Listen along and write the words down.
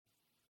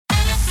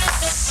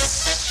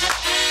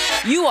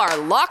You are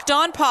Locked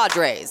On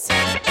Padres.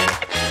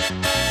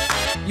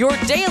 Your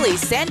daily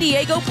San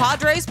Diego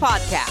Padres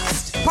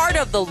podcast. Part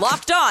of the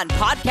Locked On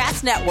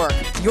Podcast Network.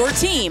 Your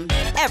team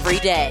every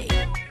day.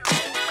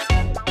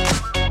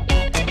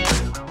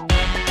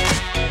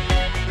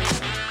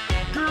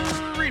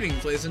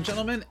 Greetings, ladies and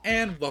gentlemen,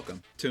 and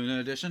welcome to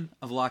another edition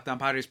of Locked On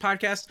Padres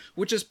podcast,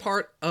 which is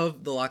part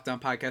of the Locked On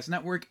Podcast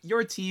Network.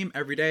 Your team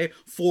every day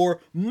for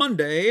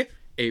Monday,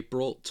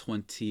 April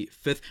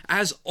 25th.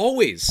 As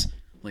always,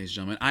 ladies and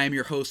gentlemen, I am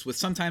your host with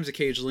sometimes,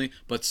 occasionally,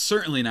 but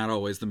certainly not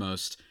always the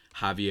most,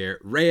 Javier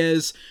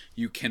Reyes.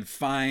 You can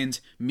find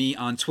me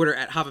on Twitter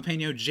at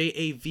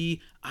Javipeno,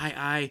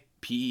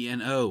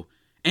 Javiiipeno.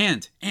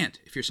 And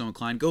if you're so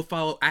inclined, go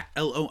follow at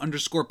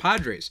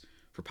LO_Padres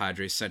for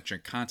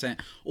Padres-centric content,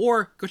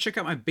 or go check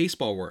out my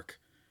baseball work,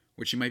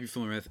 which you might be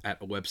familiar with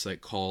at a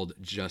website called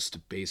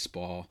Just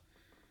Baseball.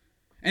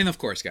 And of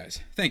course, guys,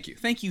 thank you,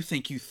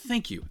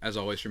 as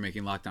always, for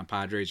making Locked On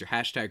Padres your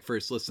hashtag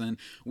first listen.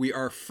 We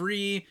are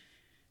free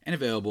and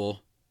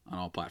available on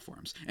all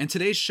platforms. And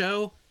today's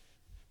show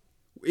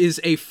is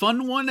a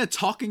fun one,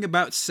 talking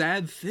about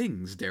sad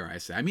things, dare I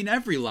say. I mean,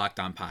 every Locked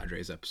On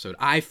Padres episode,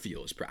 I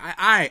feel, is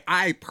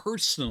I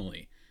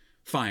personally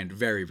find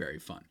very, very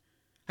fun.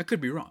 I could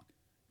be wrong.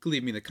 You can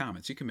leave me in the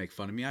comments. You can make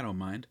fun of me. I don't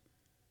mind.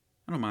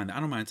 I don't mind.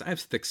 I have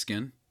thick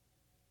skin.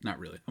 Not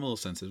really. I'm a little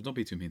sensitive. Don't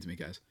be too mean to me,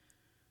 guys.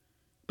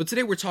 But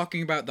today we're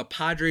talking about the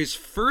Padres'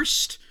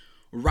 first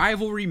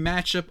rivalry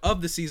matchup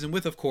of the season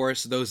with, of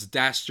course, those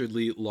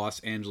dastardly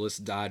Los Angeles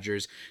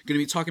Dodgers. Going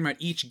to be talking about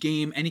each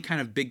game, any kind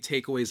of big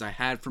takeaways I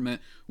had from it,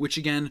 which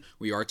again,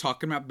 we are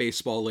talking about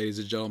baseball, ladies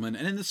and gentlemen,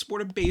 and in the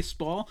sport of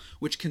baseball,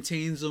 which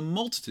contains a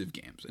multitude of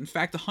games. In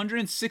fact,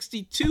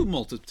 162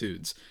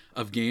 multitudes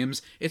of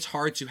games. It's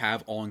hard to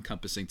have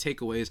all-encompassing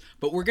takeaways,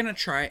 but we're going to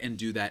try and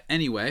do that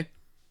anyway.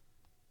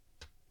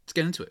 Let's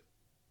get into it,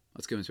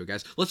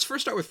 guys. Let's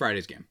first start with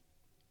Friday's game.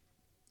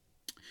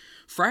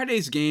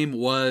 Friday's game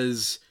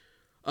was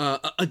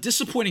a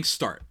disappointing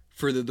start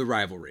for the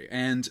rivalry.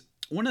 And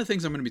one of the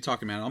things I'm going to be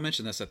talking about, and I'll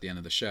mention this at the end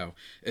of the show,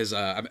 is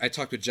I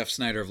talked with Jeff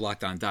Snyder of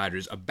Locked On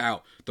Dodgers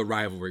about the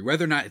rivalry,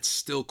 whether or not it's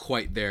still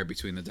quite there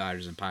between the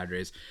Dodgers and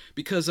Padres.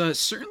 Because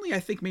certainly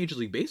I think Major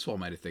League Baseball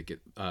might have think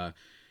it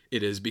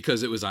is,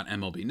 because it was on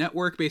MLB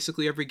Network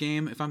basically every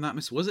game. If I'm not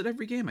mistaken, was it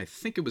every game? I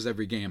think it was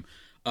every game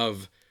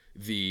of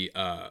this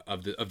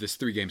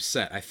 3-game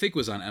set. I think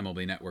was on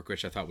MLB Network,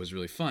 which I thought was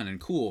really fun and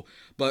cool.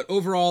 But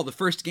overall, the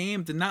first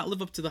game did not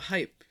live up to the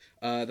hype.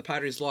 The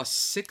Padres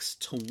lost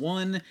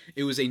 6-1.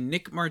 It was a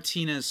Nick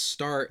Martinez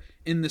start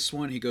in this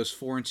one. He goes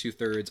 4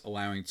 2/3,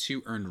 allowing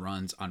 2 earned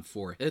runs on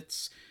 4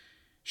 hits.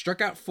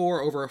 Struck out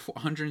 4 over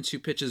 102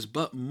 pitches,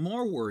 but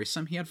more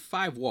worrisome, he had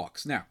 5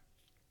 walks. Now,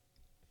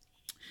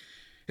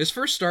 his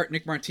first start,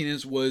 Nick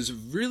Martinez was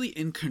really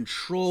in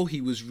control.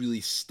 He was really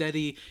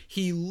steady.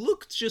 He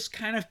looked just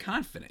kind of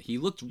confident. He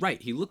looked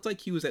right. He looked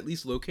like he was at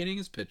least locating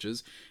his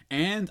pitches.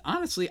 And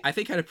honestly, I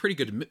think had a pretty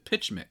good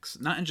pitch mix.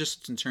 Not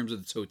just in terms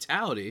of the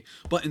totality,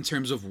 but in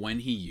terms of when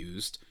he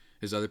used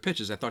his other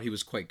pitches. I thought he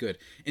was quite good.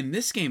 In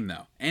this game,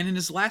 though, and in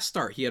his last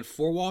start, he had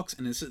 4 walks.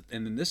 And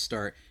in this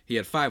start, he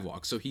had 5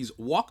 walks. So he's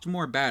walked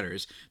more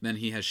batters than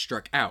he has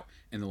struck out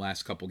in the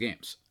last couple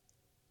games.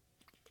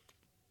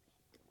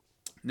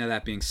 Now,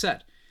 that being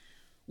said,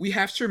 we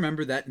have to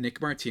remember that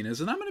Nick Martinez,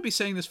 and I'm going to be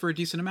saying this for a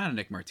decent amount of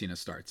Nick Martinez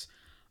starts,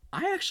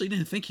 I actually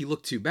didn't think he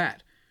looked too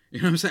bad.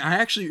 You know what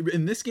I'm saying?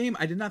 In this game,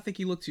 I did not think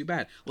he looked too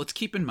bad. Let's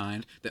keep in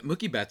mind that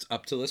Mookie Betts,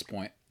 up to this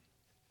point,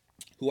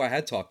 who I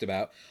had talked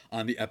about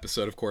on the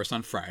episode, of course,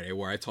 on Friday,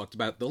 where I talked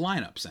about the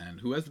lineups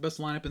and who has the best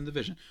lineup in the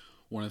division.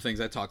 One of the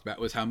things I talked about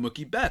was how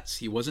Mookie Betts,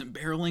 he wasn't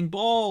barreling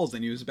balls,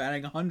 and he was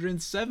batting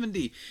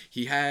 170.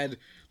 He had,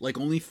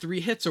 only 3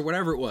 hits or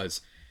whatever it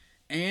was.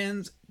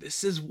 And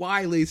this is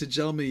why, ladies and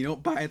gentlemen, you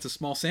don't buy into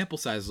small sample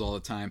sizes all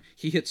the time.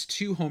 He hits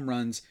 2 home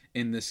runs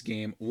in this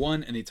game,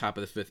 1 in the top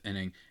of the 5th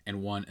inning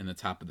and 1 in the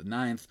top of the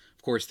 9th.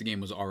 Of course, the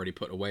game was already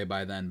put away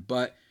by then,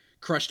 but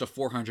crushed a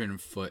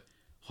 400-foot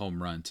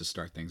home run to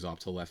start things off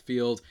to left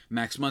field.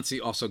 Max Muncy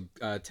also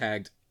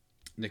tagged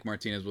Nick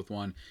Martinez with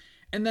 1.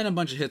 And then a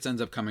bunch of hits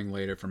ends up coming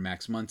later from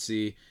Max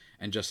Muncy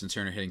and Justin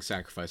Turner hitting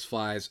sacrifice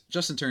flies.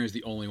 Justin Turner is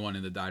the only one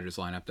in the Dodgers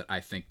lineup that I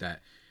think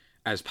that,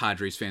 as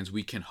Padres fans,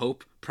 we can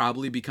hope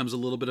probably becomes a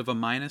little bit of a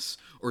minus,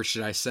 or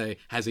should I say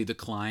has a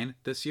decline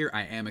this year.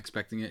 I am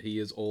expecting it. He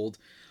is old.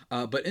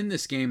 But in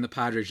this game, the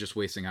Padres just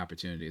wasting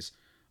opportunities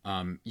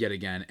yet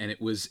again, and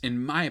it was,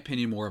 in my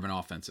opinion, more of an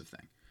offensive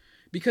thing.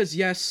 Because,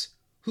 yes,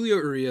 Julio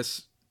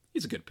Urias,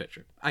 he's a good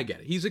pitcher. I get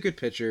it. He's a good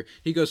pitcher.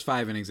 He goes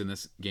 5 innings in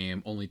this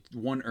game, only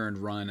 1 earned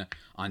run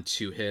on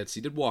 2 hits.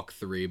 He did walk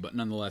 3, but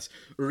nonetheless,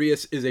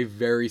 Urias is a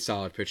very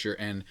solid pitcher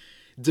and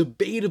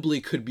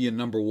debatably could be a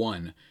number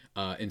 1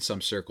 in some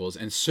circles,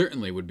 and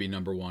certainly would be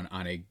number 1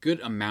 on a good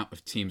amount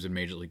of teams in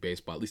Major League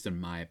Baseball, at least in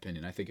my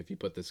opinion. I think if you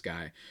put this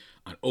guy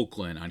on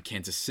Oakland, on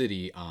Kansas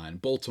City, on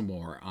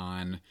Baltimore,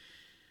 on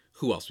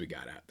who else we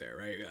got out there,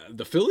 right?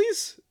 The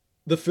Phillies?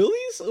 The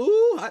Phillies?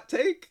 Ooh, hot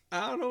take.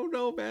 I don't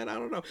know, man. I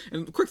don't know.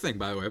 And quick thing,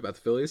 by the way, about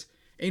the Phillies.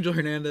 Angel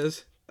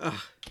Hernandez.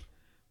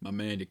 My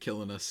man, you're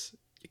killing us.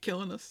 You're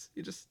killing us.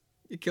 You're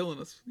killing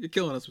us. You're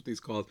killing us with these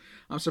calls.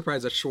 I'm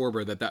surprised at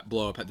Schwarber that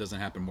blow up doesn't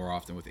happen more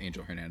often with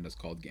Angel Hernandez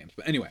called games.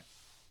 But anyway.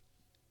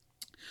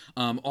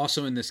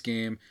 Also in this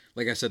game,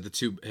 like I said, the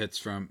 2 hits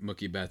from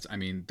Mookie Betts. I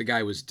mean, the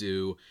guy was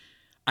due.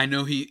 I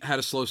know he had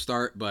a slow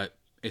start, but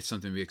it's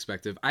something to be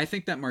expected. I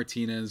think that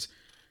Martinez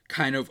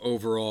kind of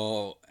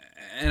overall,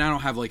 and I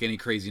don't have like any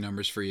crazy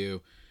numbers for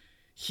you,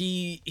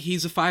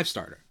 he's a 5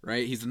 starter,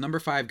 right? He's the number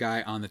 5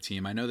 guy on the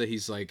team. I know that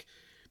he's like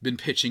been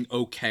pitching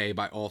okay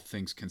by all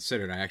things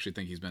considered. I actually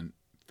think he's been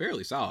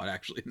fairly solid,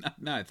 actually.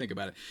 Now I think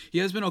about it. He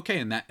has been okay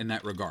in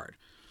that regard.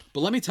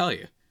 But let me tell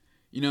you,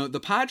 the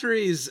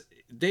Padres,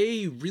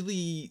 they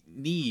really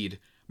need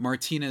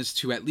Martinez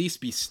to at least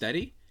be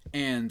steady,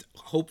 and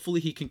hopefully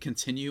he can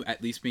continue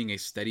at least being a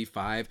steady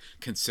 5,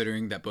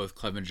 considering that both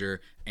Clevinger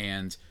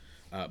and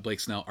Blake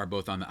Snell are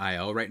both on the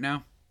IL right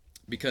now.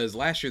 Because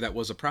last year that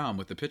was a problem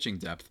with the pitching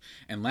depth,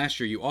 and last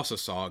year you also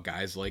saw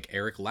guys like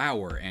Eric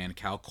Lauer and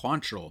Cal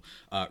Quantrill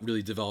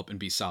really develop and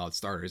be solid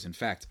starters. In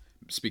fact,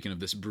 speaking of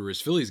this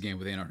Brewers-Phillies game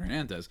with Angel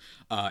Hernandez,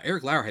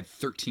 Eric Lauer had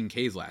 13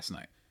 Ks last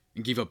night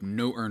and gave up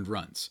no earned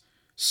runs.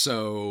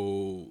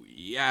 So,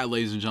 yeah,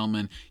 ladies and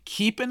gentlemen,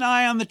 keep an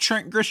eye on the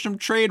Trent Grisham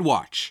trade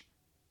watch,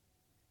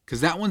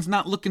 because that one's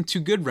not looking too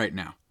good right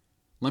now.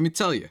 Let me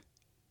tell you,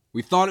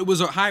 we thought it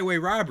was a highway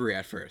robbery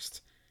at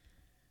first.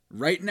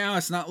 Right now,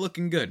 it's not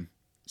looking good.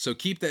 So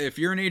keep that. If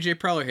you're an AJ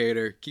Preller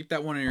hater, keep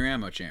that one in your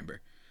ammo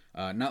chamber.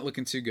 Not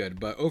looking too good.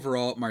 But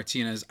overall,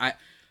 Martinez, I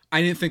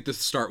didn't think the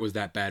start was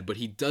that bad, but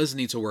he does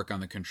need to work on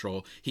the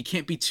control. He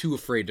can't be too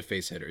afraid to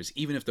face hitters,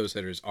 even if those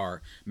hitters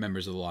are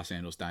members of the Los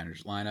Angeles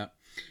Dodgers lineup.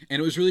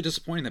 And it was really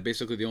disappointing that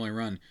basically the only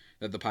run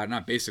that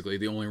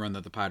the only run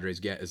that the Padres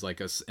get is like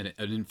an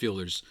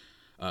infielder's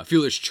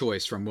fielder's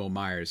choice from Will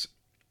Myers,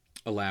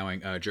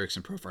 allowing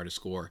Jurickson Profar to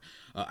score.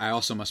 I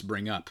also must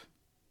bring up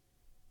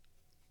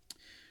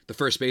the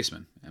first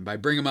baseman. And by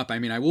bring him up, I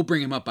mean I will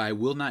bring him up, but I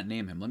will not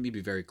name him. Let me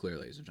be very clear,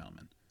 ladies and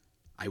gentlemen.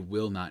 I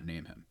will not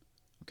name him.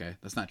 Okay?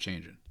 That's not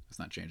changing.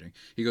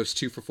 He goes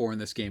 2 for 4 in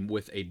this game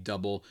with a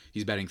double.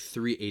 He's batting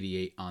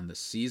 .388 on the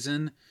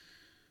season.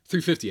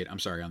 .358, I'm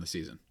sorry, on the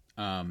season.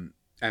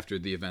 After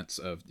the events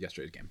of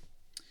yesterday's game.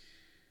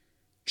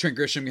 Trent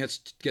Grisham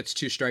gets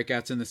 2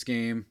 strikeouts in this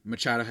game.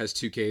 Machado has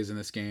 2 Ks in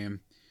this game.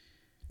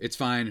 It's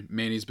fine.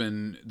 Manny's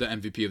been the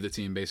MVP of the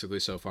team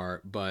basically so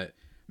far, but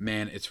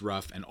man, it's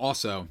rough. And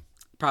also,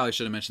 probably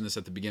should have mentioned this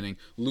at the beginning,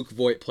 Luke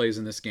Voit plays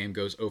in this game,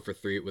 goes 0 for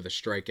 3 with a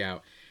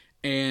strikeout.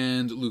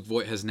 And Luke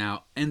Voit has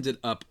now ended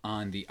up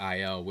on the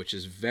IL, which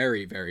is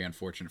very, very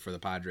unfortunate for the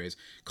Padres.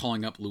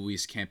 Calling up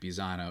Luis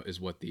Campusano is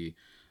what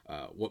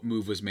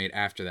move was made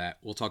after that.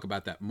 We'll talk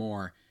about that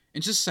more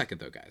in just a second,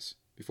 though, guys.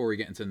 Before we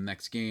get into the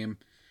next game,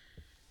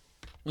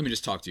 let me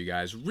just talk to you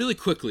guys really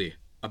quickly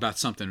about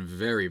something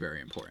very,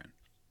 very important.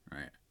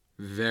 Right?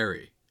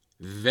 Very,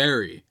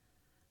 very,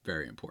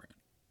 very important.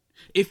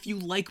 If you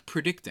like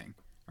predicting,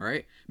 all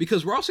right?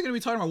 Because we're also going to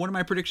be talking about one of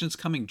my predictions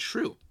coming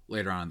true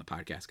later on in the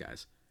podcast,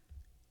 guys.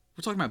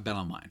 We're talking about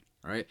BetOnline,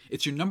 all right?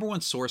 It's your number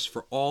one source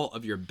for all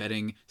of your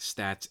betting,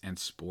 stats, and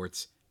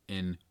sports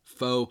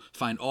info.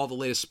 Find all the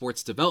latest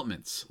sports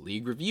developments,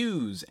 league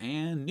reviews,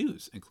 and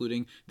news,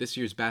 including this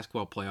year's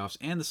basketball playoffs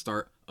and the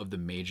start of the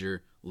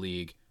Major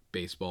League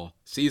Baseball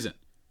season.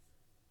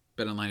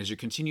 BetOnline is your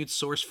continued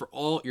source for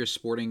all your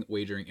sporting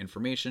wagering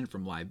information,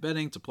 from live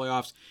betting to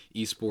playoffs,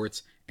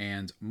 esports,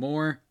 and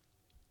more.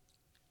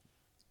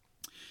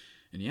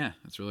 And yeah,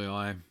 that's really all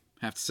I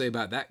have to say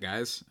about that,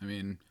 guys. I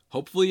mean,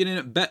 hopefully you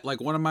didn't bet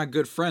like one of my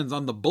good friends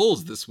on the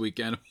Bulls this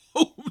weekend.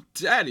 Oh,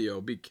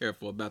 daddy-o, be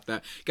careful about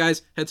that.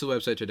 Guys, head to the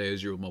website today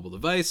as your mobile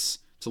device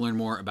to learn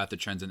more about the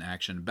trends in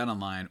action.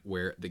 BetOnline,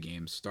 where the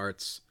game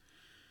starts.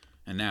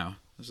 And now,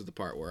 this is the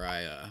part where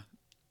a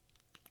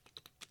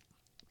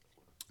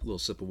little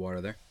sip of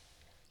water there.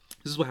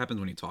 This is what happens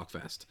when you talk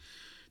fast.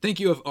 Thank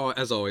you,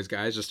 as always,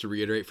 guys, just to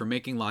reiterate, for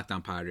making Locked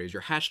On Padres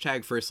your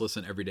hashtag first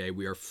listen every day.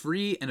 We are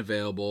free and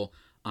available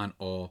on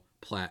all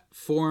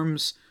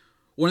platforms.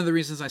 One of the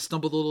reasons I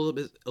stumbled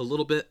a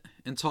little bit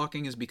in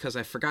talking is because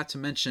I forgot to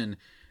mention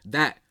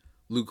that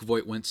Luke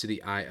Voit went to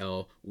the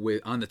IL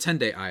on the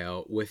 10-day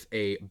IL with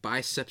a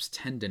biceps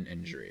tendon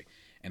injury,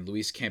 and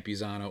Luis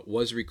Campusano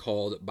was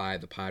recalled by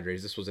the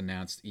Padres. This was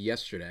announced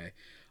yesterday.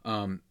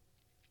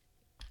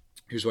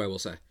 Here's what I will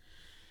say.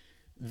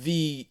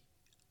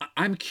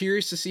 I'm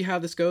curious to see how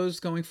this goes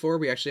going forward.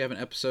 We actually have an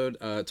episode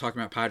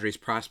talking about Padres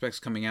prospects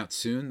coming out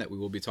soon that we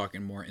will be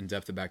talking more in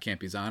depth about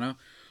Campusano.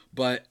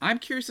 But I'm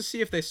curious to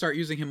see if they start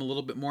using him a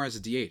little bit more as a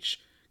DH,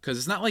 because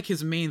it's not like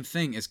his main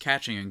thing is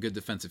catching and good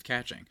defensive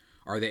catching.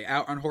 Are they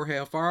out on Jorge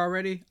Alfaro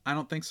already? I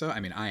don't think so.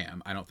 I mean, I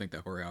am. I don't think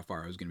that Jorge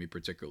Alfaro is going to be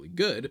particularly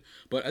good,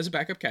 but as a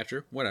backup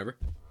catcher, whatever.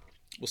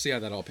 We'll see how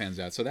that all pans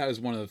out. So that is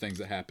one of the things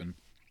that happened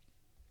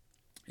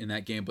in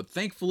that game. But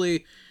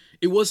thankfully,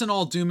 it wasn't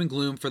all doom and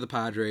gloom for the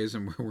Padres,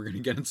 and we're going to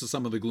get into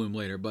some of the gloom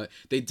later, but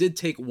they did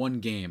take one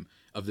game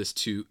of this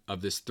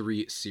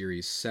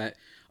 3-series set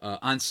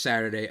on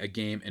Saturday, a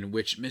game in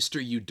which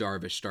Mr. Yu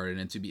Darvish started.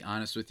 And to be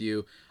honest with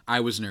you, I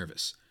was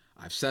nervous.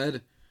 I've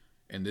said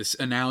and this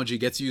analogy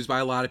gets used by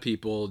a lot of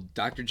people,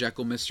 Dr.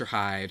 Jekyll, Mr.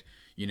 Hyde,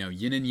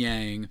 yin and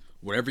yang,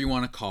 whatever you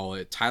want to call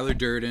it, Tyler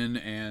Durden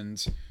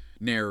and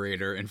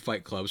narrator in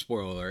Fight Club,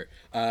 spoiler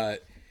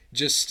alert,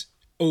 just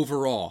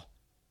overall,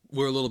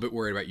 we're a little bit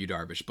worried about Yu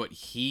Darvish, but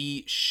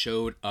he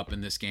showed up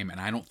in this game,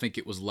 and I don't think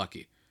it was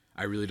lucky.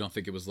 I really don't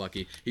think it was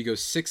lucky. He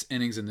goes 6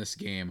 innings in this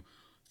game,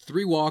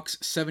 3 walks,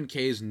 7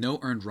 Ks, no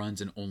earned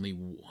runs, and only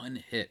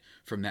 1 hit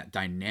from that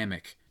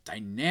dynamic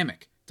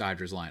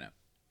Dodgers lineup.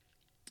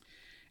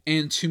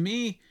 And to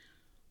me,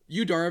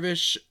 Yu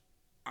Darvish,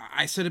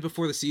 I said it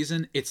before the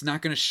season, it's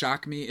not going to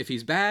shock me if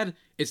he's bad.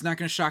 It's not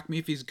going to shock me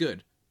if he's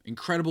good.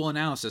 Incredible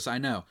analysis, I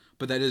know,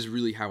 but that is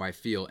really how I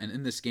feel. And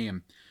in this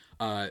game,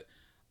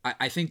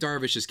 I think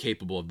Darvish is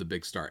capable of the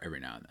big start every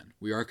now and then.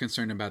 We are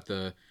concerned about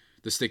the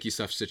sticky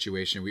stuff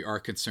situation. We are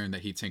concerned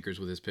that he tinkers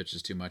with his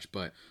pitches too much.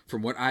 But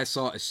from what I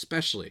saw,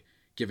 especially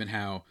given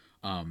how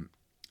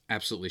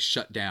absolutely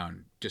shut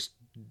down, just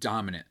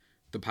dominant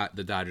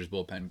the Dodgers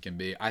bullpen can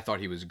be, I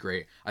thought he was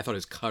great. I thought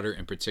his cutter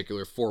in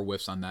particular, 4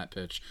 whiffs on that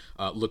pitch,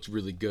 looked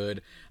really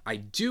good. I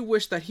do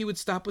wish that he would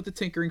stop with the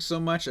tinkering so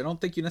much. I don't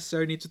think you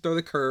necessarily need to throw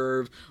the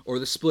curve or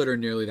the splitter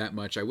nearly that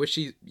much. I wish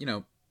he,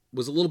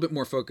 was a little bit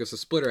more focused. The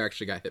splitter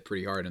actually got hit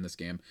pretty hard in this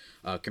game,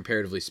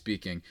 comparatively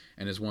speaking,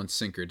 and his one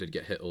sinker did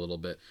get hit a little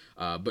bit,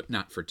 but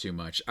not for too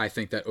much. I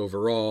think that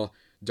overall,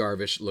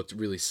 Darvish looked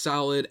really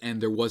solid,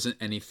 and there wasn't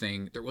any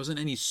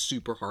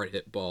super hard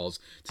hit balls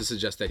to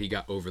suggest that he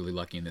got overly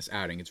lucky in this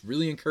outing. It's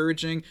really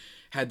encouraging.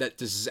 Had that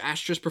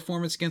disastrous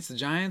performance against the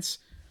Giants,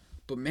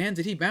 but man,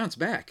 did he bounce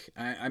back.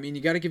 I mean,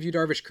 you got to give Yu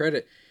Darvish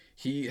credit.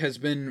 He has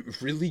been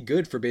really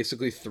good for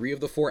basically 3 of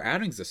the 4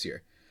 outings this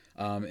year.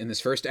 In this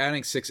first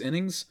outing, 6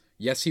 innings.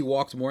 Yes, he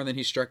walked more than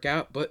he struck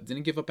out, but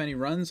didn't give up any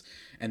runs.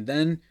 And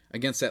then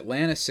against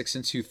Atlanta, 6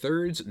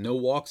 2/3, no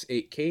walks,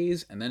 8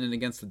 Ks. And then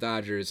against the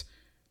Dodgers,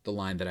 the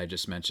line that I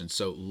just mentioned.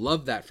 So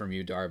love that from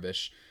Yu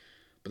Darvish.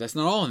 But that's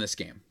not all in this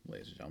game,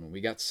 ladies and gentlemen.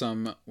 We got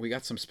some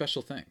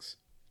special things.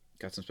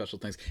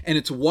 And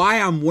it's why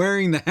I'm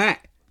wearing the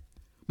hat.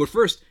 But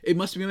first, it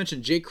must be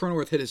mentioned, Jake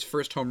Cronenworth hit his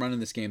first home run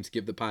in this game to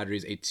give the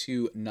Padres a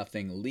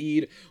 2-0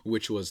 lead,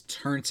 which was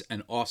turnt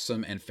and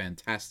awesome and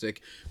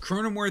fantastic.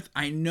 Cronenworth,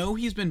 I know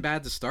he's been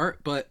bad to start,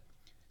 but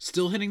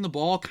still hitting the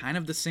ball kind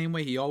of the same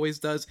way he always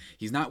does.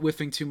 He's not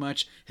whiffing too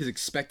much. His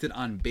expected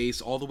on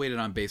base, all the weighted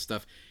on base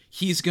stuff,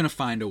 he's going to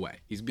find a way.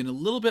 He's been a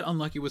little bit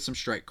unlucky with some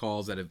strike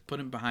calls that have put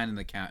him behind in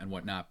the count and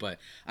whatnot, but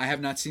I have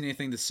not seen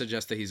anything to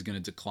suggest that he's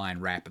going to decline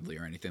rapidly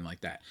or anything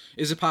like that.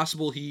 Is it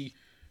possible he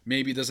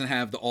maybe doesn't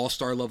have the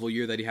all-star level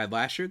year that he had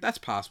last year? That's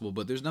possible,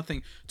 but there's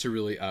nothing to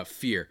really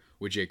fear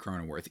with Jake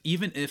Cronenworth.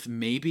 Even if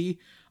maybe,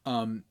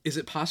 is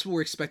it possible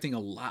we're expecting a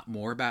lot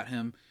more about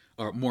him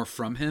or more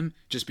from him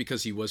just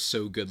because he was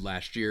so good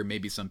last year?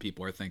 Maybe some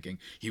people are thinking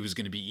he was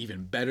going to be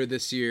even better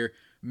this year.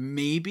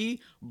 Maybe,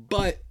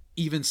 but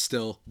even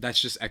still, that's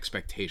just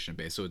expectation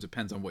based. So it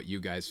depends on what you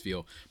guys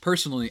feel.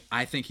 Personally,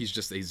 I think he's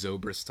just a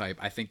Zobrist type.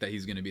 I think that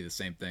he's going to be the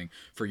same thing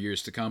for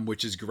years to come,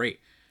 which is great.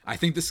 I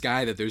think this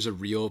guy, that there's a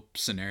real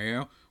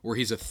scenario where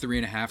he's a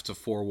 3.5 to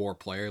 4 WAR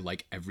player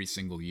like every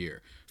single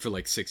year for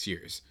like 6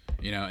 years,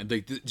 and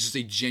just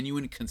a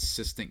genuine,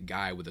 consistent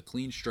guy with a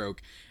clean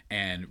stroke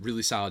and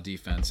really solid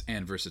defense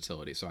and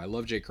versatility. So I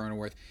love Jake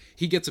Cronenworth.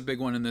 He gets a big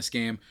one in this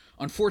game.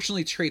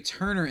 Unfortunately, Trey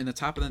Turner in the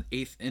top of the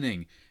 8th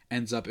inning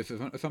ends up, if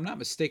I'm not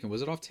mistaken,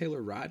 was it off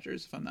Taylor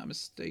Rogers? If I'm not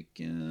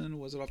mistaken,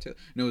 was it off Taylor?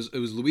 No, it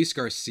was Luis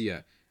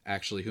Garcia,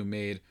 actually, who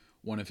made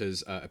one of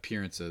his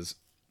appearances.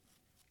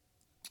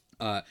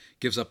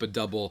 Gives up a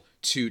double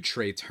to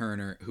Trey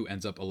Turner, who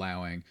ends up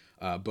allowing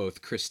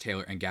both Chris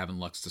Taylor and Gavin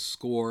Lux to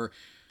score.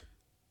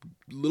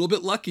 A little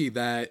bit lucky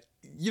that,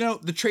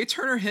 the Trey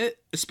Turner hit,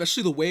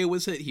 especially the way it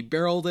was hit, he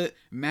barreled it,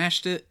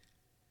 mashed it.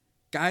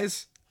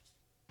 Guys,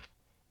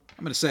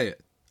 I'm going to say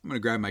it. I'm going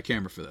to grab my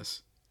camera for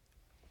this.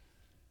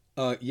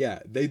 Yeah,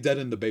 they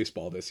deadened the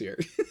baseball this year.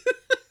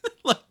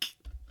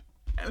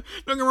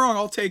 Don't get me wrong,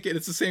 I'll take it.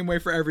 It's the same way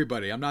for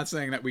everybody. I'm not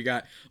saying that we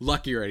got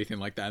lucky or anything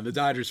like that. And the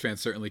Dodgers fans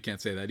certainly can't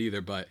say that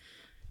either. But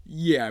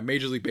yeah,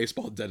 Major League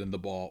Baseball deadened the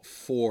ball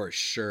for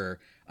sure.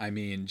 I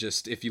mean,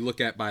 just if you look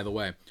at, by the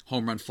way,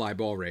 home run fly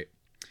ball rate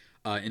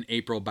in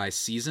April by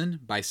season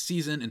in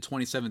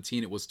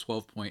 2017, it was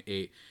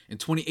 12.8. In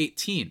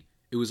 2018,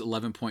 it was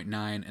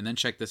 11.9. And then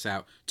check this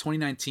out.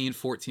 2019,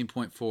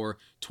 14.4.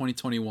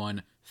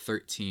 2021,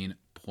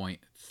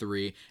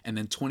 13.3. And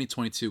then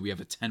 2022, we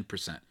have a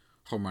 10%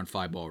 home run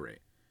fly ball rate.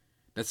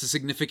 That's a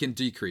significant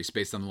decrease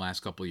based on the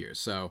last couple of years.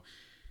 So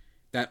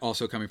that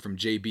also coming from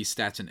JB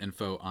Stats and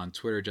Info on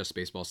Twitter, just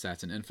baseball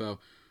stats and info.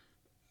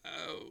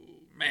 Oh,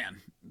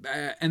 man.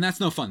 And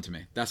that's no fun to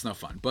me. That's no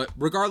fun. But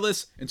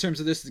regardless, in terms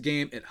of this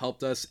game, it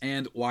helped us.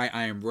 And why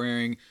I am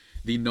wearing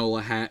the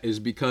Nola hat is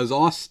because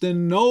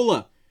Austin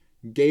Nola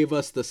gave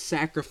us the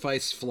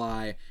sacrifice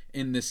fly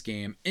in this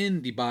game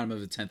in the bottom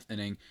of the 10th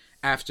inning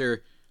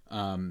after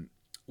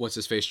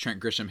what's-his-face,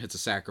 Trent Grisham hits a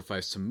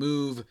sacrifice to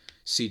move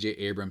CJ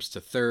Abrams to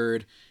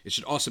third. It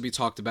should also be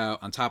talked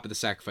about, on top of the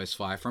sacrifice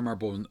fly from our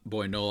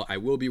boy Nola. I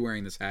will be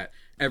wearing this hat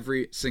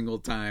every single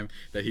time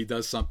that he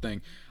does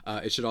something.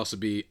 It should also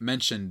be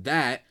mentioned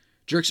that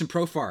Jurickson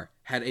Profar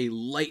had a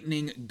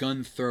lightning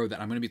gun throw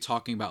that I'm going to be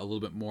talking about a little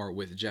bit more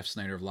with Jeff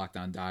Snyder of Locked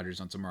On Dodgers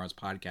on tomorrow's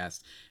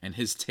podcast and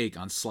his take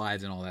on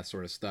slides and all that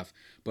sort of stuff.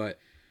 But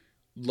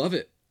love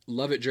it.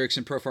 Love it,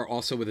 Jurickson Profar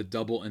also with a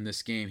double in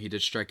this game. He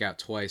did strike out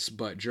twice,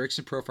 but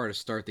Jurickson Profar to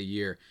start the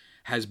year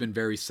has been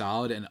very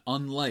solid, and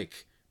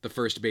unlike the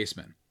first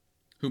baseman,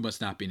 who must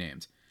not be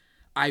named,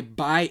 I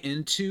buy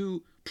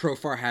into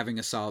Profar having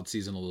a solid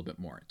season a little bit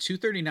more.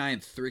 239,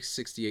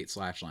 368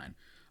 slash line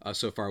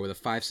so far with a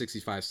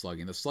 565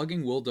 slugging. The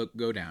slugging will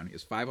go down. He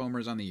has 5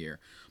 homers on the year,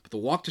 but the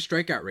walk to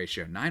strikeout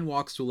ratio, 9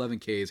 walks to 11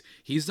 Ks,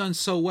 he's done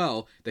so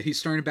well that he's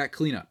starting to back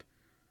cleanup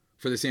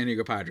for the San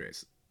Diego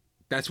Padres.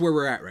 That's where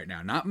we're at right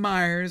now. Not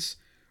Myers,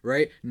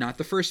 right? Not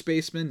the first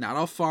baseman, not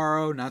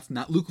Alfaro,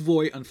 not Luke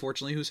Voigt,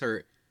 unfortunately, who's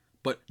hurt,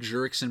 but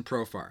Jurickson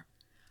Profar.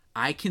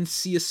 I can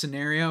see a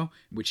scenario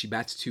in which he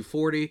bats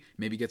 240,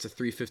 maybe gets a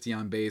 350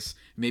 on base,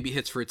 maybe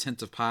hits for a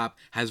tenth of pop,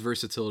 has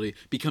versatility,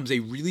 becomes a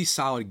really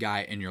solid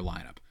guy in your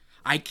lineup.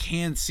 I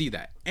can see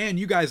that. And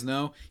you guys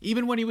know,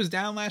 even when he was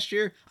down last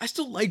year, I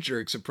still like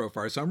Jurickson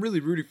Profar, so I'm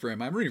really rooting for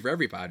him. I'm rooting for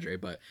every Padre,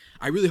 but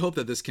I really hope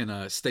that this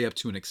can stay up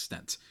to an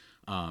extent.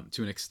 I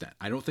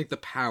don't think the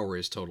power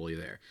is totally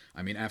there.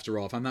 I mean, after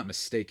all, if I'm not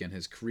mistaken,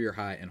 his career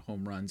high in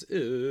home runs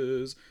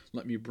is,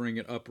 let me bring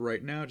it up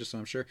right now just so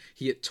I'm sure,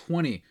 he hit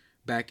 20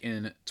 back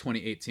in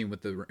 2018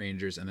 with the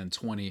Rangers and then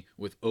 20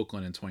 with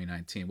Oakland in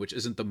 2019, which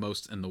isn't the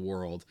most in the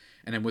world.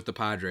 And then with the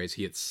Padres,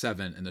 he hit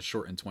 7 in the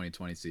shortened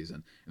 2020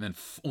 season and then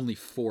only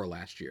 4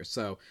 last year.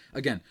 So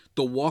again,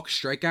 the walk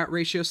strikeout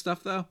ratio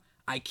stuff though,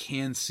 I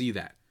can see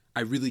that. I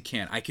really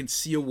can. I can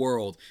see a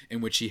world in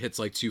which he hits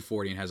like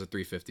 240 and has a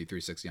 350,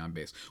 360 on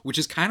base, which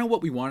is kind of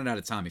what we wanted out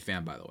of Tommy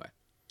Pham, by the way.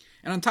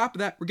 And on top of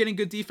that, we're getting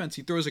good defense.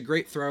 He throws a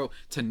great throw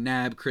to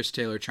nab Chris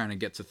Taylor trying to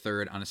get to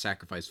third on a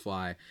sacrifice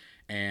fly.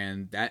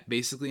 And that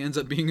basically ends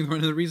up being one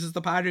of the reasons the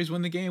Padres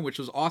win the game, which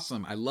was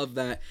awesome. I love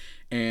that.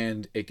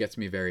 And it gets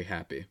me very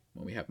happy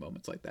when we have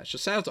moments like that. So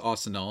shout out to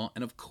Austin Nola.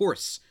 And of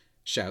course,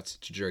 shouts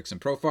to Jurickson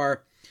Profar.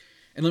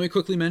 And let me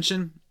quickly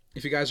mention,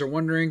 if you guys are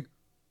wondering,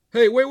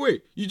 hey,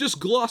 wait, you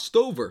just glossed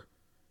over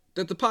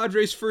that the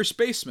Padres' first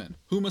baseman,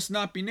 who must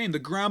not be named, the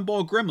ground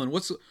ball gremlin,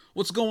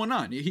 what's going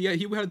on? He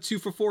had a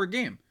 2-for-4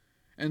 game.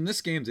 And in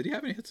this game, did he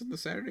have any hits in the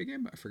Saturday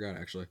game? I forgot,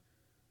 actually.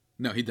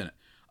 No, he didn't.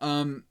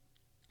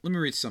 Let me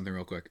read something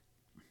real quick.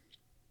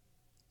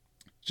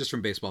 Just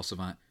from Baseball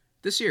Savant.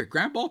 This year,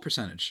 ground ball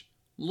percentage,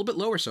 a little bit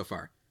lower so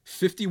far,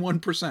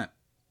 51%.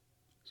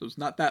 So it's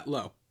not that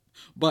low.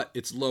 But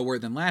it's lower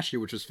than last year,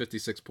 which was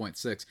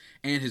 56.6.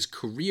 And his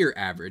career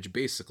average,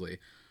 basically,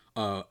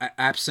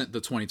 absent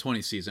the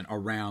 2020 season,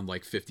 around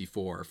like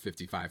 54 or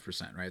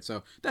 55%, right?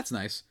 So that's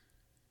nice.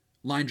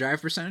 Line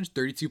drive percentage,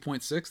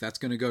 32.6. That's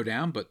going to go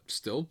down, but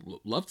still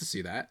love to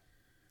see that.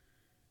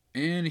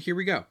 And here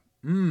we go.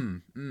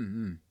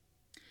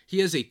 He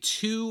has a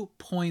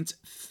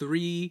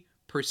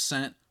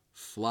 2.3%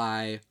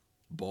 fly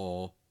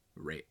ball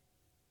rate.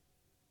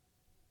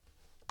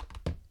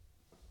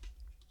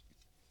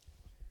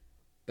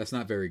 That's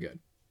not very good.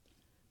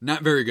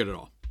 Not very good at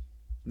all.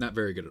 Not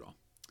very good at all.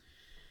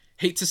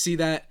 Hate to see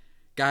that.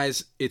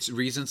 Guys, it's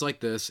reasons like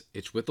this.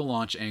 It's with the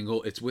launch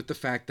angle. It's with the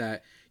fact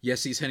that,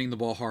 yes, he's hitting the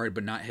ball hard,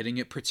 but not hitting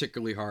it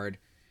particularly hard.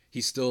 He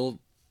still,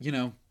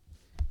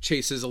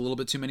 chases a little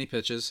bit too many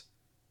pitches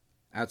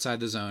outside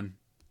the zone.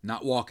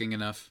 Not walking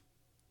enough.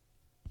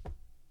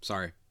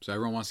 Sorry. So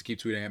everyone wants to keep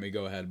tweeting at me,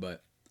 go ahead,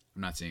 but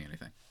I'm not seeing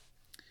anything.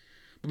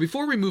 But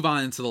before we move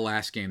on into the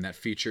last game that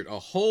featured a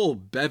whole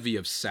bevy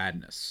of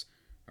sadness,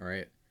 all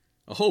right?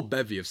 A whole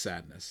bevy of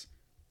sadness.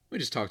 Let me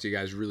just talk to you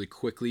guys really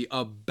quickly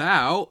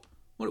about...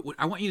 What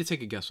I want you to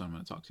take a guess what I'm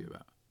going to talk to you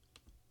about.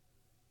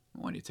 I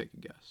want you to take a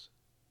guess.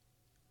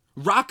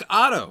 Rock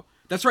Auto.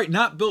 That's right,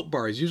 not Built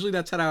Bars. Usually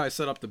that's how I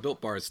set up the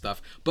Built Bars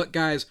stuff. But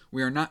guys,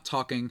 we are not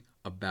talking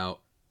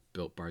about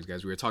Built Bars,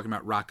 guys. We were talking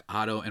about Rock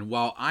Auto, and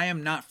while I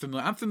am not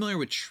familiar, I'm familiar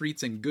with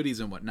treats and goodies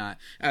and whatnot,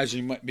 as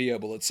you might be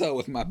able to tell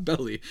with my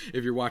belly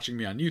if you're watching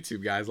me on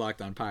YouTube, guys,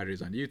 Locked On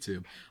Padres on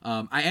YouTube.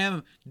 I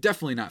am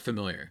definitely not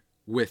familiar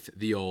with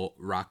the old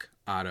Rock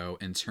Auto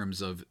in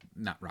terms of,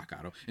 not Rock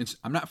Auto,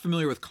 I'm not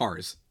familiar with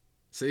cars.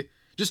 See?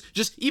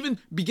 Just even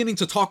beginning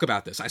to talk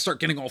about this, I start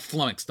getting all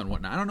flummoxed and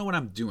whatnot. I don't know what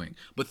I'm doing.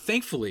 But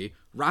thankfully,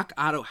 Rock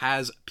Auto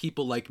has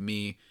people like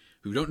me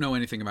who don't know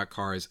anything about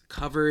cars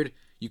covered.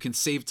 You can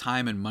save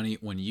time and money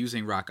when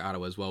using Rock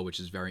Auto as well, which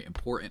is very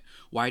important.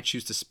 Why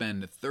choose to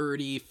spend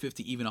 30,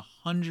 50, even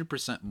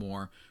 100%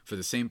 more for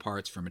the same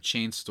parts from a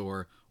chain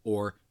store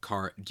or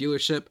car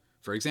dealership?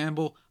 For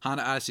example,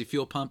 Honda Odyssey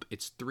fuel pump,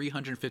 it's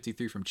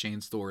 $353 from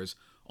chain stores,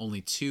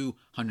 only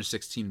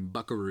 $216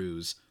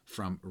 buckaroos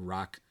from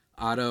Rock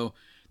Auto.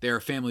 They're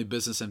a family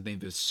business and they've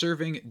been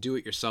serving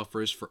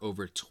do-it-yourselfers for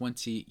over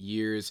 20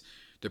 years.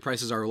 Their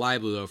prices are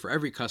reliable though for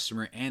every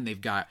customer, and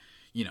they've got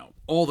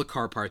all the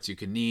car parts you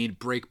can need,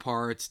 brake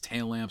parts,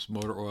 tail lamps,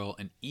 motor oil,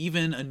 and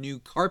even a new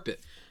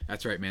carpet.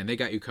 That's right, man. They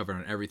got you covered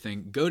on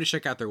everything. Go to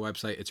check out their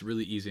website. It's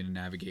really easy to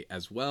navigate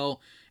as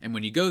well. And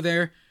when you go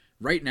there,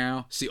 right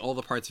now, see all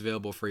the parts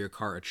available for your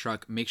car or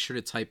truck. Make sure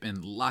to type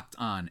in Locked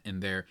On in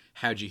their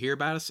How'd You Hear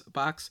About Us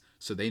box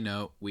so they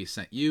know we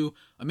sent you.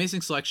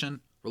 Amazing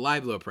selection,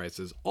 reliable low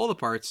prices, all the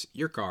parts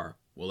your car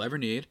will ever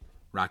need.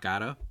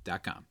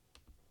 RockAuto.com.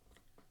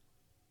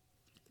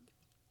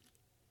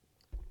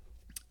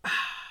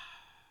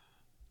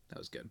 That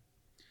was good.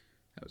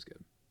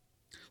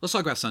 Let's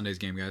talk about Sunday's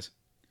game, guys.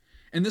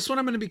 And this one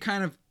I'm going to be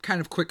kind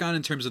of quick on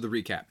in terms of the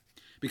recap,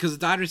 because the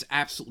Dodgers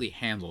absolutely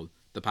handled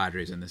the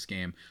Padres in this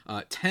game.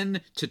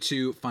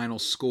 10-2 final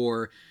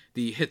score.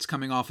 The hits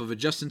coming off of a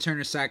Justin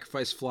Turner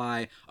sacrifice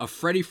fly, a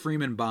Freddie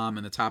Freeman bomb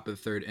in the top of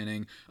the third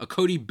inning, a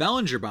Cody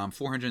Bellinger bomb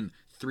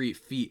 403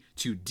 feet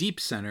to deep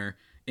center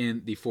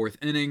in the fourth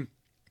inning.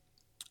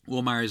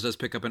 Will Myers does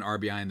pick up an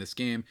RBI in this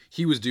game.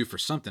 He was due for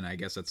something, I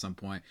guess, at some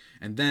point.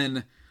 And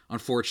then,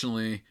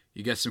 unfortunately,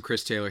 you get some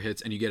Chris Taylor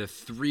hits, and you get a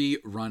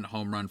 3-run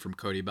home run from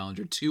Cody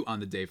Bellinger, 2 on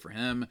the day for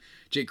him.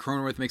 Jake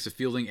Cronenworth makes a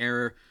fielding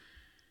error.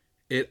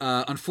 It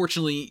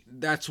unfortunately,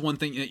 that's one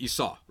thing that you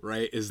saw,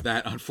 right, is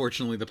that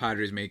unfortunately the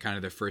Padres made kind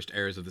of their first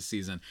errors of the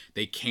season.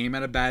 They came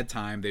at a bad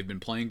time. They've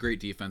been playing great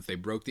defense. They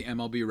broke the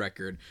MLB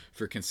record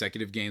for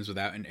consecutive games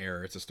without an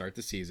error to start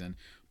the season.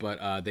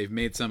 But they've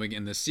made some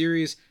in this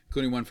series,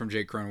 including one from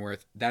Jake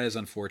Cronenworth. That is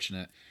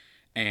unfortunate.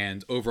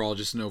 And overall,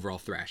 just an overall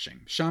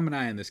thrashing. Sean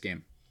Manaea in this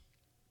game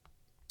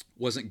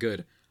wasn't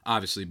good,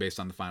 obviously, based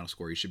on the final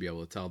score. You should be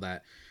able to tell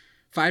that.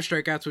 5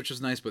 strikeouts, which was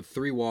nice, but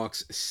 3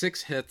 walks,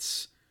 6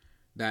 hits.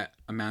 That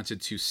amounted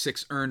to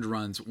 6 earned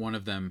runs, one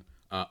of them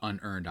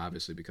unearned,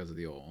 obviously, because of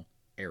the old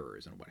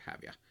errors and what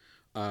have you.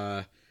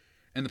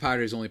 And the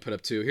Padres only put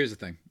up 2. Here's the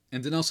thing.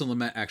 And Dinelson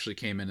Lamet actually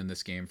came in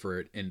this game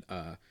for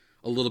a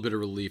little bit of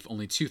relief,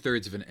 only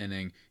 2/3 of an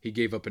inning. He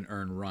gave up an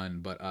earned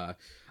run. But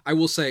I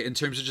will say, in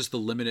terms of just the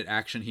limited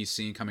action he's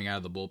seen coming out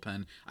of the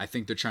bullpen, I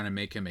think they're trying to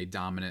make him a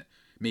dominant,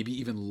 maybe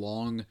even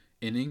long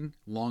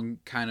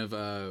kind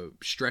of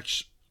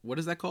stretch. What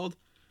is that called?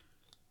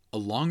 A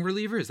long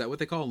reliever? Is that what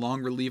they call a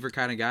long reliever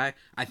kind of guy?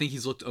 I think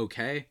he's looked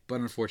okay, but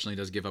unfortunately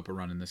does give up a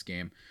run in this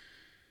game.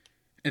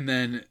 And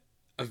then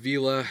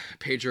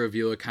Pedro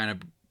Avila kind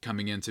of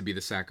coming in to be the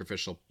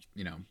sacrificial,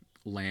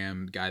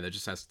 lamb guy that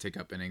just has to take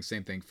up innings.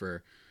 Same thing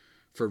for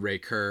Ray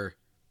Kerr.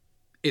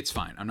 It's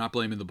fine. I'm not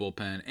blaming the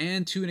bullpen.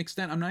 And to an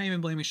extent, I'm not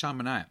even blaming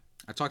Sean Manaea.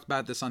 I talked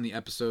about this on the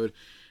episode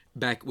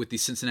back with the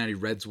Cincinnati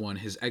Reds one.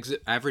 His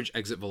average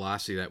exit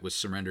velocity that was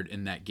surrendered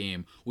in that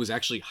game was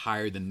actually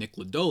higher than Nick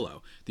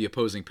Lodolo, the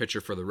opposing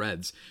pitcher for the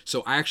Reds.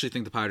 So I actually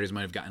think the Padres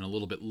might have gotten a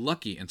little bit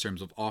lucky in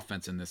terms of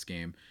offense in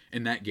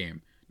that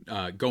game,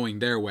 going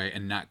their way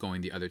and not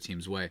going the other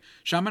team's way.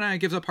 Sean Manaea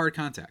gives up hard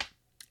contact.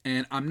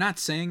 And I'm not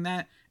saying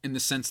that in the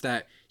sense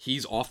that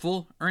he's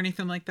awful or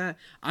anything like that.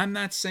 I'm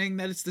not saying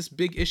that it's this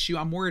big issue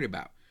I'm worried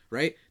about.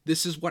 Right?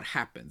 This is what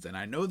happens. And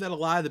I know that a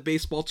lot of the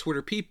baseball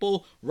Twitter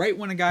people, right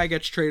when a guy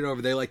gets traded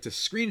over, they like to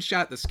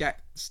screenshot the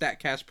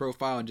StatCast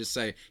profile and just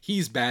say,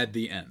 he's bad,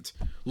 the end.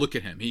 Look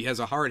at him. He has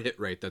a hard hit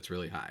rate that's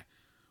really high.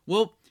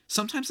 Well,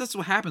 sometimes that's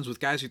what happens with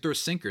guys who throw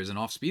sinkers and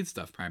off-speed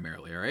stuff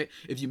primarily, all right?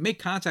 If you make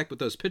contact with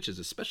those pitches,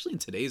 especially in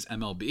today's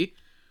MLB,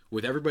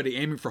 with everybody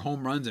aiming for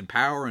home runs and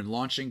power and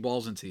launching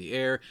balls into the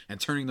air and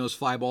turning those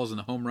fly balls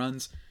into home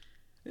runs,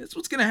 it's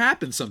what's going to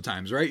happen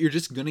sometimes, right? You're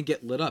just going to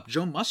get lit up.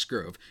 Joe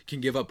Musgrove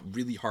can give up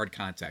really hard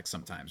contact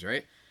sometimes,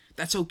 right?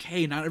 That's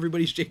okay. Not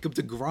everybody's Jacob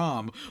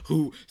deGrom,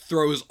 who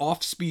throws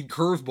off-speed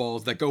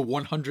curveballs that go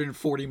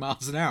 140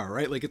 miles an hour,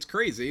 right? Like, it's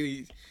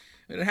crazy.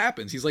 It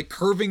happens. He's like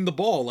curving the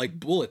ball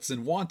like bullets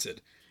in Wanted.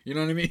 You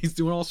know what I mean? He's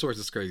doing all sorts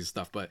of crazy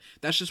stuff, but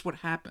that's just what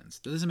happens.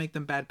 That doesn't make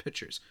them bad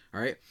pitchers,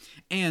 all right?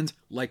 And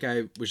like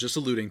I was just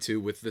alluding to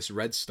with this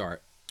Red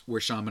start, where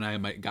Sean Manaea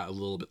might got a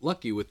little bit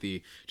lucky with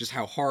just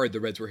how hard the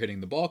Reds were hitting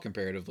the ball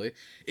comparatively,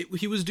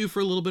 he was due for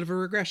a little bit of a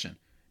regression.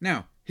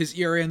 Now, his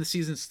ERA in the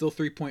season is still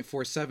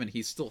 3.47.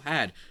 He's still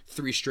had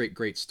 3 straight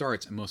great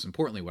starts, and most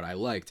importantly, what I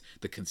liked,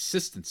 the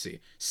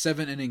consistency.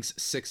 7 innings,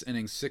 6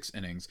 innings, 6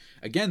 innings.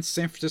 Against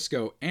San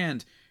Francisco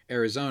and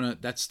Arizona,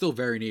 that's still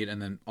very neat, and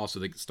then also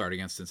the start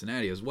against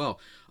Cincinnati as well.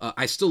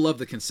 I still love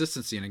the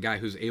consistency in a guy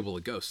who's able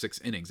to go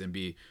 6 innings and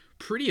be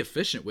pretty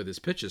efficient with his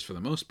pitches for the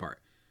most part.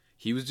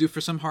 He was due for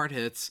some hard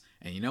hits,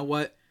 and you know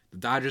what? The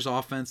Dodgers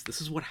offense,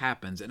 this is what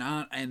happens.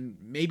 And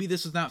maybe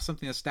this is not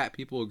something that stat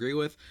people agree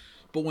with,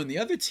 but when the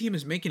other team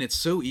is making it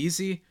so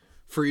easy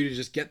for you to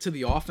just get to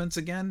the offense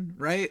again,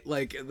 right?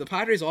 Like, the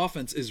Padres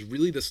offense is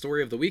really the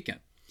story of the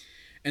weekend.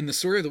 And the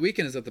story of the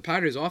weekend is that the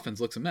Padres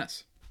offense looks a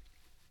mess,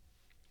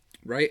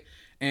 right?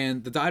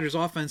 And the Dodgers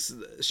offense,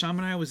 Sean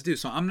Manaea was due.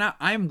 So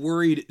I'm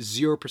worried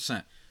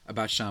 0%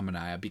 about Sean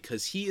Manaea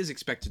because he is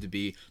expected to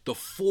be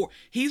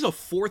he's a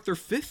 4th or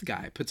 5th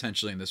guy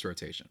potentially in this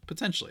rotation.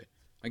 Potentially.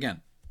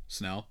 Again,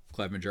 Snell,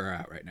 Clevenger are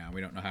out right now.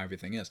 We don't know how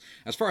everything is.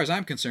 As far as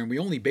I'm concerned, we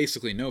only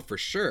basically know for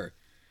sure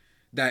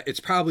that it's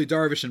probably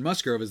Darvish and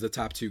Musgrove as the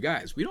top 2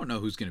 guys. We don't know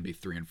who's going to be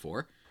 3 and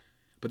 4.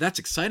 But that's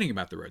exciting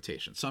about the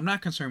rotation. So I'm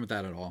not concerned with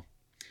that at all.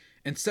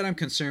 Instead, I'm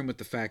concerned with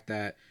the fact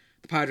that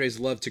the Padres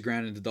love to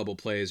ground into double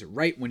plays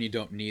right when you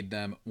don't need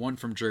them. One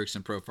from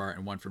Jurickson Profar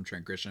and one from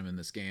Trent Grisham in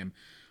this game.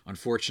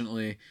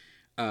 Unfortunately,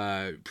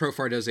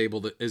 Profar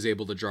is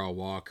able to draw a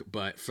walk,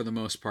 but for the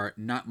most part,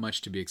 not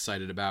much to be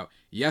excited about.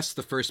 Yes,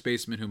 the first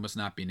baseman, who must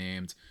not be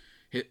named,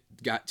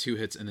 got 2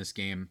 hits in this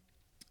game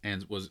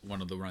and was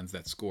one of the runs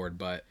that scored.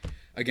 But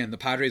again, the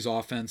Padres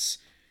offense,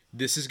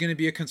 this is going to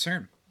be a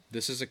concern.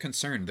 This is a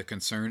concern. The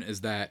concern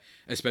is that,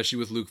 especially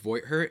with Luke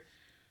Voit hurt,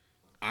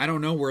 I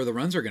don't know where the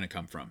runs are going to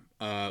come from.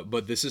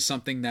 But this is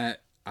something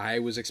that I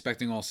was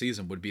expecting all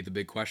season would be the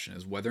big question,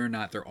 is whether or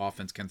not their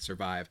offense can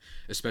survive,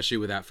 especially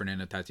without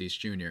Fernando Tatis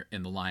Jr.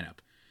 in the lineup.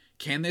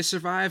 Can they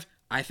survive?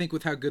 I think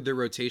with how good their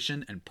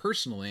rotation and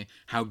personally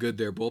how good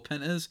their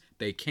bullpen is,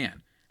 they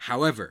can.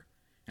 However,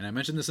 and I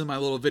mentioned this in my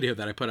little video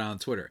that I put out on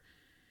Twitter,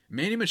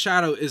 Manny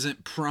Machado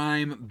isn't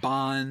prime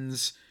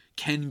Bonds,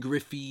 Ken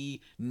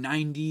Griffey,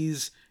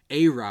 90s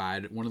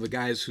A-Rod, one of the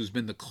guys who's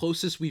been the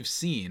closest we've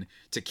seen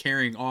to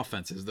carrying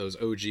offenses, those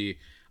OG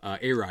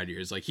A-Rod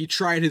years. Like, he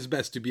tried his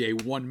best to be a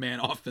one-man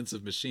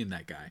offensive machine,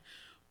 that guy.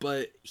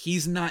 But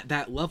he's not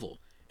that level.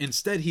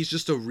 Instead, he's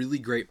just a really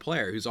great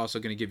player who's also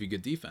going to give you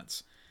good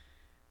defense.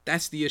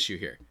 That's the issue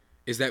here,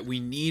 is that we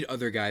need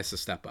other guys to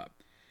step up.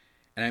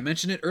 And I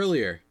mentioned it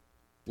earlier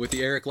with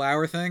the Eric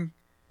Lauer thing.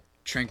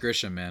 Trent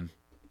Grisham, man.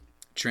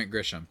 Trent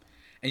Grisham.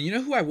 And you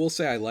know who I will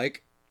say I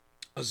like?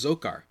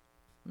 Azocar.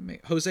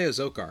 Jose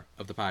Azocar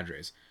of the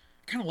Padres.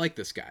 I kind of like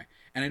this guy.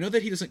 And I know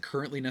that he doesn't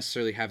currently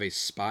necessarily have a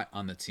spot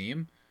on the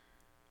team,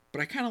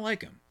 but I kind of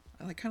like him.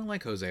 I kind of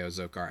like Jose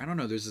Azocar. I don't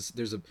know.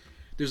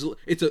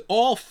 It's an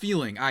all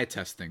feeling eye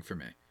test thing for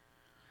me.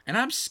 And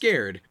I'm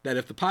scared that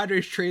if the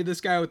Padres trade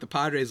this guy with the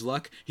Padres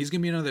luck, he's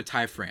going to be another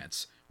Ty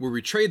France, where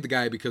we trade the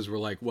guy because we're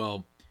like,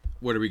 well,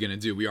 what are we going to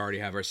do? We already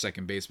have our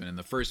second baseman, and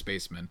the first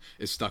baseman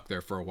is stuck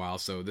there for a while,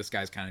 so this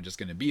guy's kind of just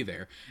going to be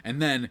there.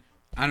 And then,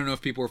 I don't know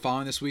if people were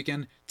following this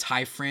weekend,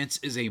 Ty France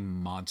is a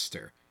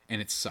monster,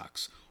 and it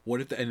sucks.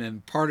 And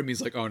then part of me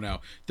is like, oh no,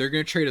 they're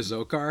going to trade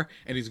Azocar,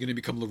 and he's going to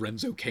become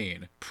Lorenzo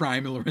Cain,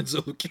 prime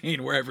Lorenzo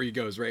Cain, wherever he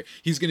goes, right?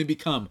 He's going to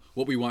become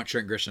what we want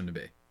Trent Grisham to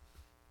be.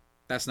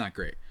 That's not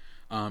great.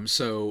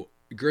 So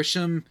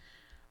Grisham,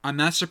 I'm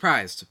not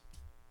surprised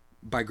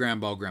by Graham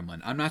Ball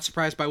Gremlin. I'm not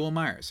surprised by Will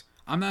Myers.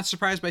 I'm not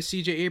surprised by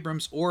C.J.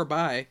 Abrams or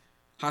by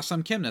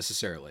Ha-Seong Kim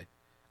necessarily.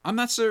 Jay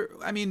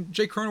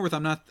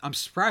Cronenworth I'm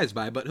surprised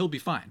by, but he'll be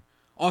fine.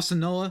 Austin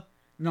Nola,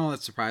 no,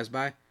 that's surprised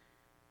by.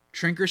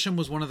 Trent Grisham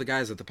was one of the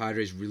guys that the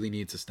Padres really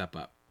need to step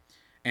up.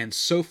 And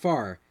so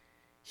far,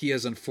 he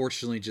has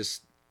unfortunately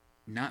just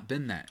not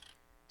been that.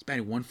 He's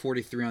batting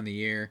 143 on the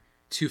year,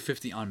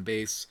 250 on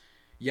base.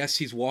 Yes,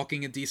 he's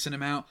walking a decent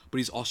amount, but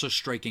he's also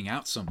striking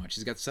out so much.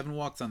 He's got 7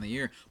 walks on the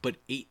year, but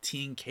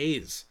 18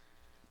 Ks.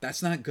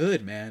 That's not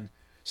good, man.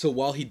 So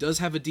while he does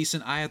have a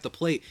decent eye at the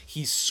plate,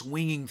 he's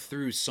swinging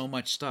through so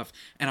much stuff.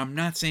 And I'm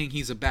not saying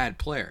he's a bad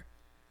player.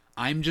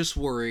 I'm just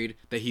worried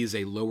that he is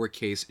a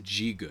lowercase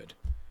g good.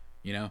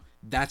 You know,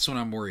 that's what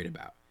I'm worried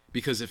about.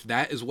 Because if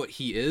that is what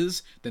he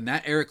is, then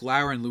that Eric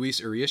Lauer and Luis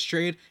Urias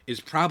trade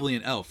is probably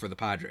an L for the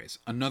Padres.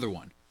 Another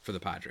one for the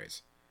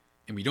Padres.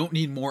 And we don't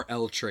need more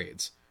L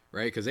trades,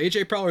 right? Because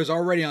AJ Preller is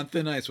already on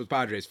thin ice with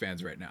Padres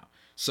fans right now.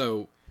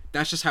 So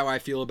that's just how I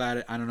feel about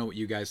it. I don't know what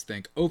you guys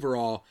think.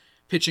 Overall,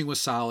 pitching was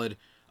solid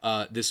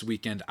this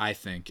weekend, I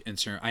think.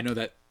 I know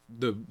that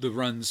the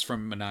runs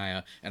from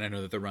Manaea and I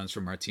know that the runs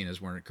from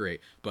Martinez weren't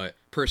great, but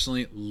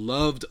personally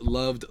loved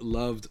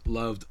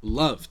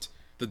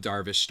the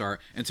Darvish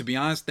start. And to be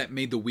honest, that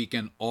made the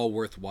weekend all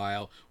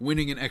worthwhile.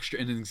 Winning an extra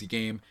innings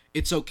game,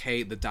 it's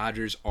okay. The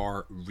Dodgers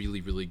are really,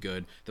 really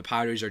good. The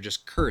Padres are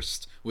just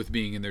cursed with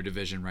being in their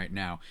division right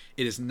now.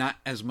 It is not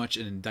as much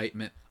an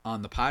indictment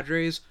on the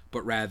Padres,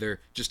 but rather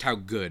just how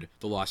good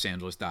the Los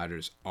Angeles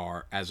Dodgers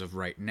are as of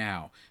right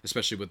now,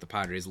 especially with the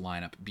Padres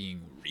lineup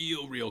being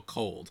real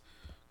cold.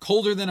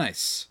 Colder than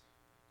ice.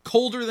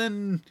 Colder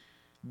than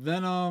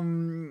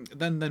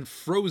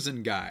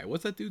Frozen guy.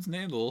 What's that dude's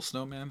name? The little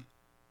snowman?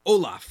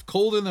 Olaf.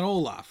 Colder than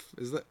Olaf.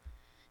 Is that?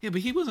 Yeah,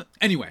 but he wasn't.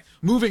 Anyway,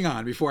 moving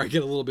on before I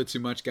get a little bit too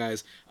much,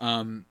 guys.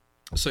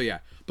 So yeah,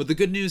 but the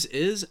good news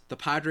is the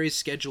Padres'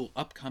 schedule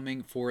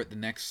upcoming for the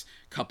next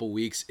couple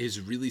weeks is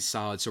really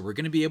solid. So we're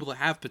going to be able to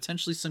have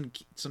potentially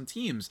some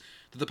teams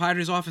that the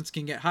Padres' offense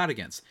can get hot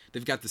against.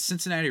 They've got the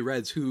Cincinnati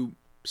Reds, who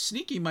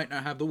sneaky might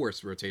not have the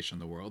worst rotation in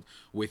the world,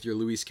 with your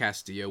Luis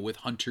Castillo, with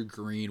Hunter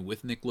Green,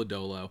 with Nick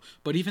Lodolo.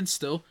 But even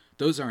still,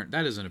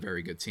 that isn't a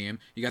very good team.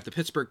 You got the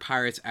Pittsburgh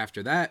Pirates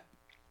after that.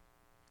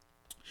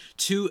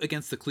 2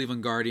 against the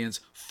Cleveland Guardians,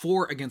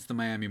 4 against the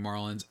Miami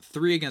Marlins,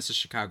 3 against the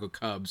Chicago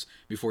Cubs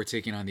before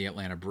taking on the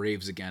Atlanta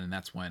Braves again. And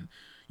that's when,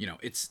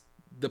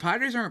 the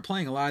Padres aren't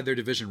playing a lot of their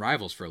division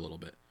rivals for a little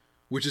bit,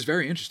 which is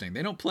very interesting.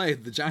 They don't play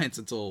the Giants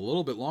until a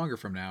little bit longer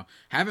from now.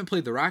 Haven't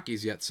played the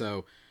Rockies yet,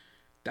 so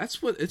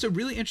it's a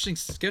really interesting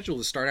schedule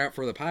to start out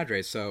for the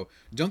Padres. So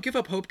don't give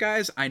up hope,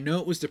 guys. I know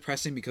it was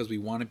depressing because we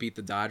want to beat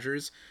the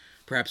Dodgers.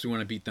 Perhaps we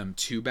want to beat them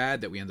too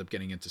bad that we end up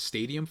getting into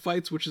stadium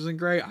fights, which isn't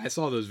great. I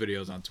saw those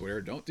videos on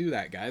Twitter. Don't do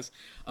that, guys.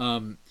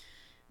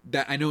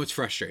 That I know it's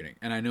frustrating,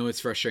 and I know it's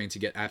frustrating to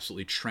get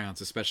absolutely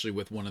trounced, especially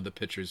with one of the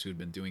pitchers who'd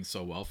been doing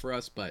so well for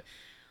us. But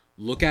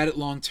look at it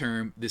long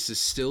term. This is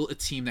still a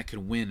team that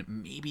could win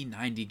maybe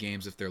 90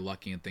 games if they're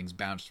lucky and things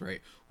bounce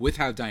right, with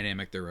how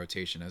dynamic their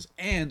rotation is,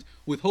 and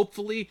with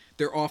hopefully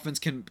their offense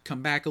can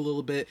come back a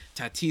little bit.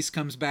 Tatis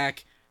comes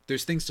back.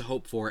 There's things to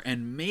hope for,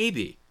 and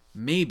maybe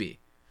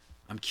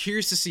I'm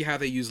curious to see how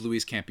they use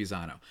Luis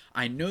Campusano.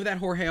 I know that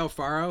Jorge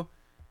Alfaro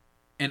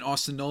and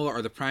Austin Nola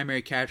are the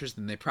primary catchers,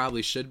 and they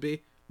probably should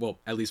be. Well,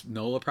 at least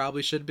Nola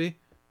probably should be,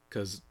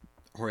 because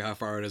Jorge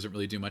Alfaro doesn't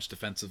really do much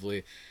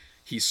defensively.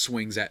 He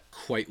swings at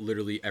quite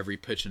literally every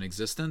pitch in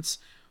existence.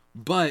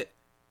 But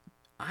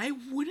I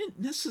wouldn't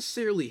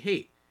necessarily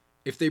hate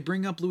if they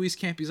bring up Luis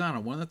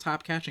Campusano, one of the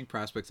top catching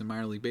prospects in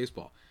minor league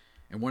baseball,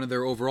 and one of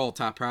their overall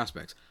top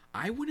prospects.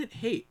 I wouldn't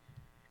hate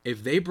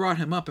if they brought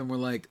him up and were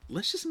like,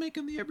 let's just make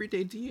him the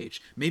everyday DH.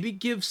 Maybe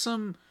give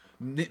some...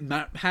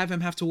 not have him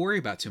have to worry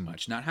about too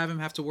much, not have him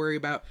have to worry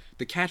about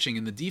the catching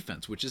and the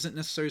defense, which isn't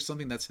necessarily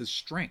something that's his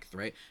strength,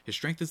 right? His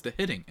strength is the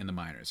hitting in the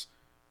minors.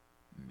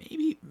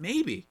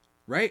 Maybe,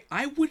 right?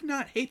 I would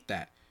not hate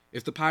that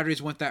if the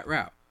Padres went that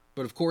route.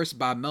 But of course,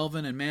 Bob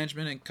Melvin and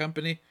management and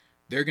company,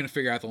 they're going to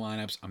figure out the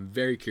lineups. I'm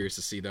very curious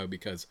to see, though,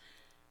 because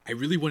I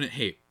really wouldn't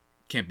hate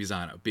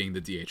Campusano being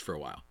the DH for a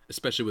while,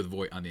 especially with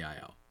Voit on the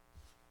IL.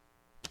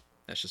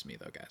 That's just me,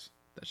 though, guys.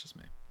 That's just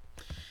me.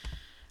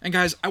 And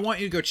guys, I want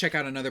you to go check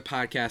out another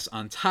podcast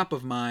on top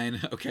of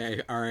mine.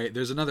 Okay, all right.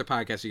 There's another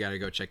podcast you got to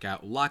go check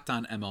out, Locked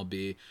On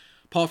MLB.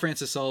 Paul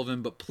Francis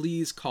Sullivan, but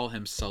please call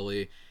him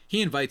Sully.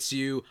 He invites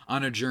you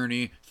on a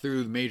journey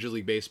through Major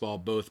League Baseball,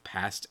 both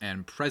past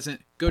and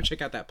present. Go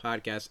check out that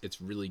podcast. It's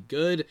really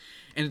good.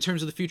 And in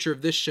terms of the future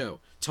of this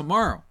show,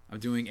 tomorrow I'm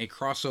doing a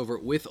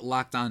crossover with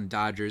Locked On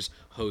Dodgers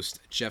host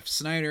Jeff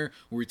Snyder,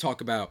 where we talk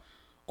about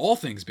all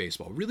things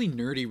baseball. Really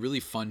nerdy, really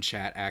fun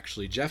chat,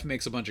 actually. Jeff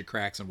makes a bunch of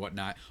cracks and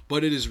whatnot,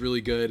 but it is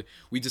really good.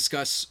 We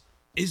discuss,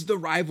 is the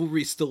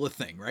rivalry still a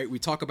thing, right? We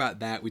talk about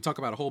that. We talk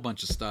about a whole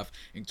bunch of stuff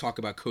and talk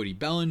about Cody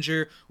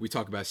Bellinger. We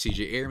talk about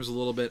CJ Abrams a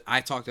little bit.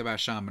 I talked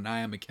about Sean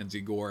Manaea, Mackenzie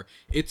Gore.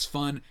 It's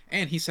fun,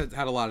 and he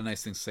had a lot of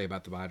nice things to say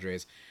about the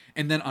Padres.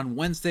 And then on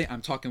Wednesday,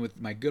 I'm talking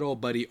with my good old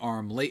buddy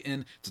Aram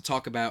Layton to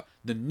talk about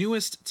the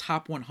newest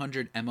top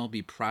 100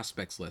 MLB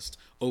prospects list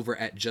over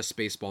at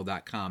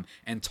justbaseball.com,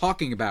 and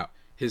talking about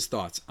his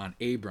thoughts on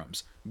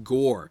Abrams,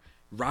 Gore,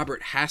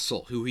 Robert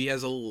Hassel, who he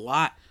has a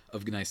lot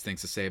of nice things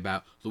to say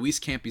about, Luis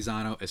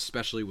Campusano,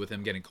 especially with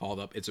him getting called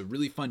up. It's a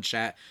really fun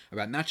chat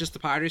about not just the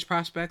Padres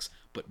prospects,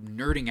 but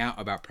nerding out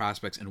about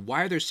prospects and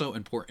why they're so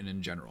important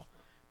in general.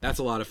 That's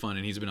a lot of fun,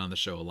 and he's been on the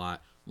show a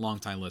lot.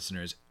 Longtime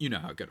listeners, you know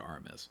how good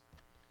Aram is.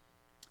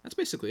 That's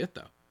basically it,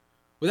 though.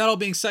 With that all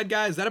being said,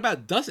 guys, that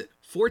about does it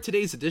for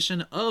today's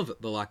edition of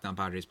the Locked On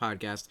Padres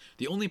podcast,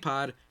 the only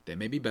pod that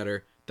may be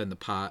better than the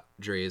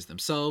Padres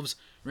themselves.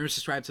 Remember to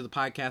subscribe to the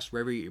podcast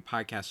wherever you get your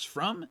podcasts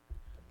from.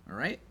 All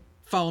right.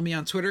 Follow me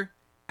on Twitter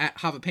at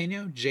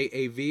Javipeno,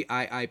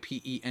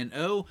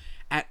 JAVIIPENO,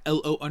 at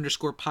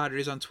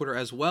LO_Padres on Twitter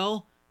as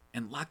well,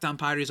 and Locked On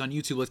Padres on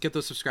YouTube. Let's get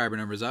those subscriber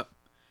numbers up.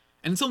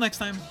 And until next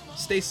time,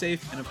 stay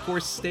safe and of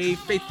course stay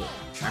faithful.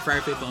 My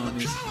Friar Faithful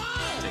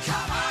homies, take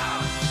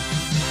care.